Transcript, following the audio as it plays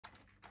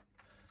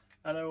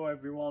Hello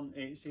everyone,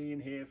 it's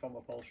Ian here from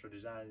Upholstery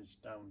Designs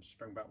down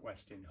Springbank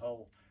West in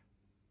Hull,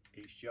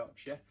 East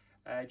Yorkshire.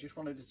 Just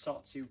wanted to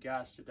talk to you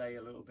guys today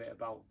a little bit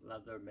about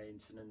leather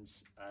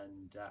maintenance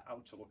and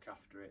how to look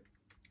after it.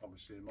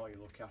 Obviously the more you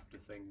look after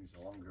things, the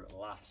longer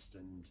it'll last,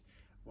 and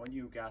I want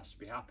you guys to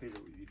be happy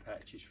that you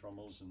purchase from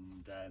us,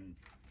 and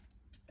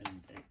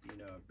you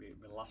know, it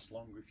will last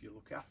longer if you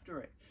look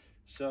after it.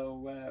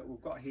 So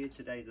we've got here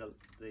today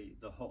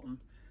the Hutton.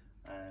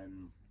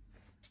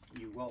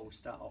 You always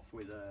start off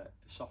with a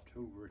soft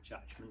hoover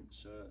attachment,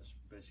 so it's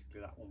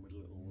basically that one with a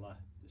little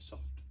the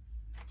soft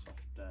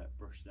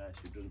brush there,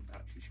 so it doesn't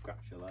actually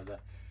scratch the leather.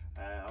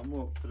 I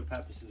won't, for the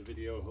purpose of the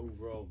video,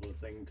 hoover over the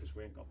thing because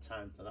we ain't got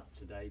time for that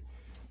today.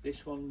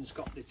 This one's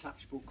got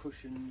detachable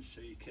cushions,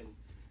 so you can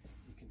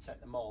take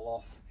them all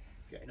off,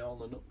 getting all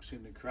the nooks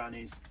and the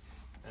crannies.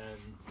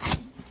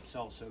 It's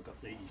also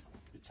got the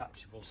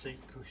detachable seat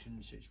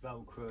cushions, so it's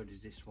velcroed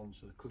as this one,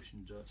 so the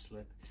cushions don't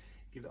slip.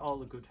 Give it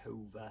all a good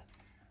hoover.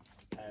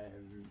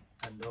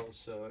 And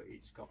also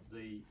it's got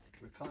the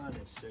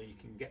recliners, so you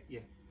can get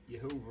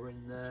your hoover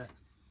in there,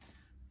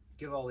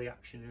 give all the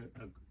action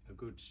a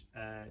good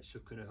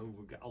suck and a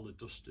hoover, get all the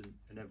dust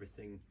and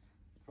everything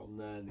from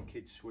there, and the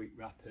kids' sweet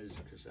wrappers,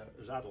 because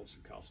as adults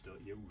of course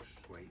don't use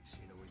sweets,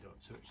 you know, we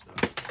don't touch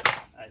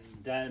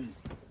those. And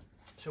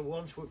so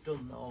once we've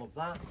done all of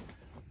that,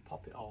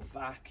 pop it all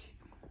back,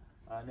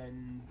 and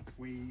then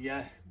we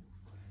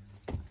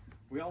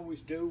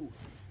always do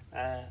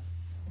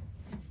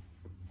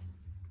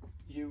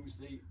use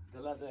the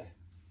leather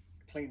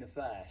cleaner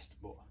first,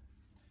 but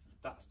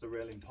that's the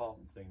real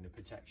important thing, the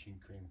protection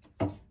cream.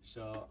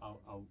 So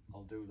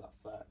I'll do that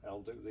first.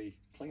 I'll do the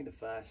cleaner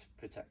first,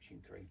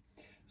 protection cream.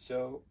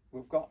 So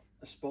we've got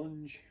a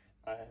sponge.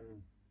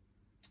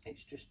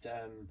 It's just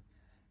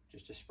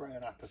a spray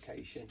on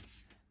application,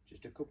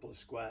 just a couple of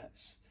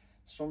squirts.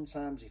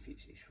 Sometimes if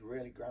it's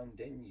really ground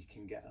in, you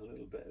can get a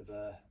little bit of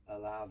a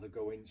lather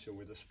go into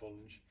with a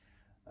sponge,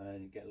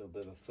 and you get a little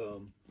bit of a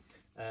foam.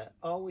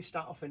 Always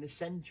start off in the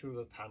centre of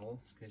a panel,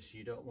 because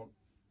you don't want,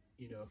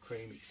 you know,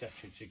 cream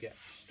etc. to get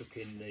stuck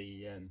in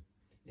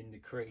the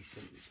crease,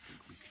 and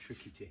it's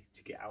tricky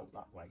to get out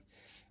that way.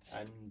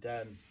 And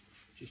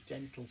just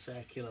gentle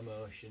circular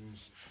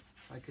motions.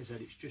 Like I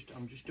said,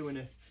 I'm just doing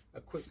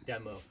a quick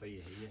demo for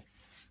you here.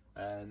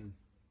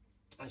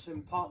 It's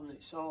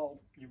important.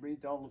 You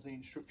read all of the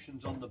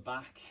instructions on the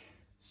back.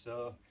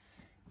 So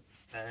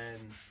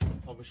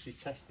obviously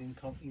testing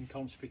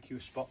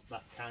inconspicuous spot,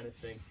 that kind of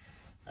thing.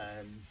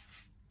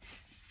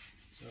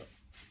 So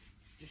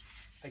just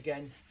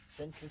again,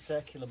 gentle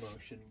circular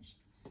motions,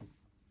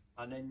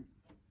 and then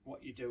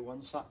what you do,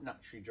 once that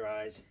naturally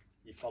dries,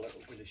 you follow it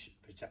up with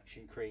a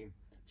protection cream,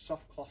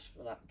 soft cloth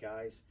for that,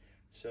 guys.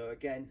 So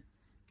again,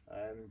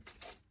 and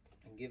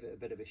give it a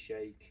bit of a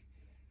shake.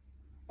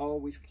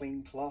 Always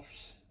clean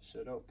cloths,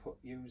 so don't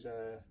use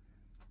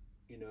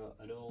you know,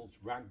 an old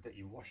rag that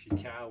you wash your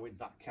car with,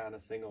 that kind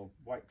of thing, or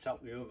wiped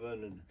out the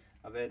oven, and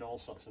I've had all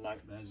sorts of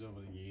nightmares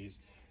over the years.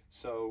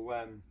 So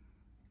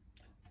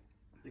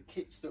the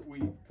kits that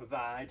we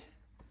provide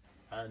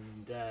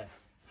and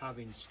have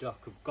in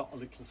stock have got a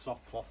little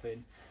soft cloth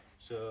in,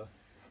 so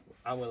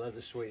our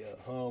leather suite at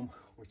home,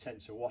 we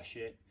tend to wash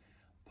it,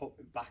 put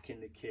it back in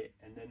the kit,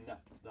 and then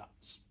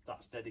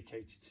that's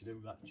dedicated to do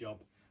that job,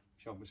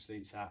 which obviously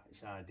it's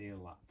ideal,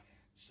 that.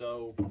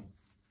 So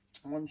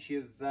once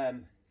you've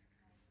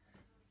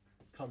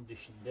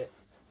conditioned it,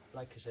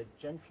 like I said,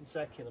 gentle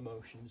circular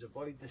motions,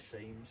 avoid the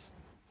seams.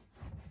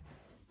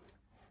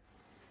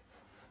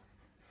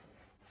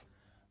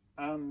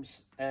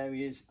 Arms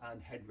areas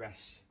and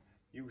headrests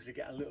usually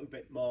get a little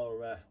bit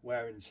more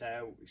wear and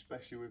tear,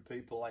 especially with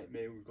people like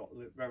me who've got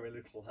very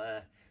little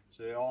hair.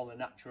 So all the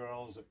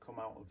naturals that come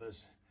out of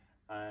us,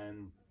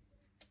 and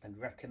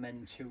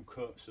recommend 2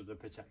 coats of the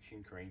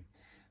protection cream.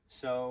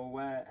 So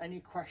any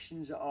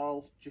questions at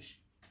all, just,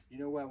 you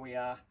know where we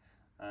are.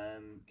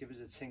 Give us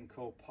a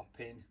tinkle, pop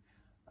in,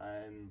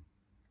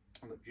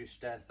 but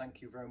just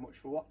thank you very much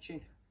for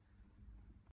watching.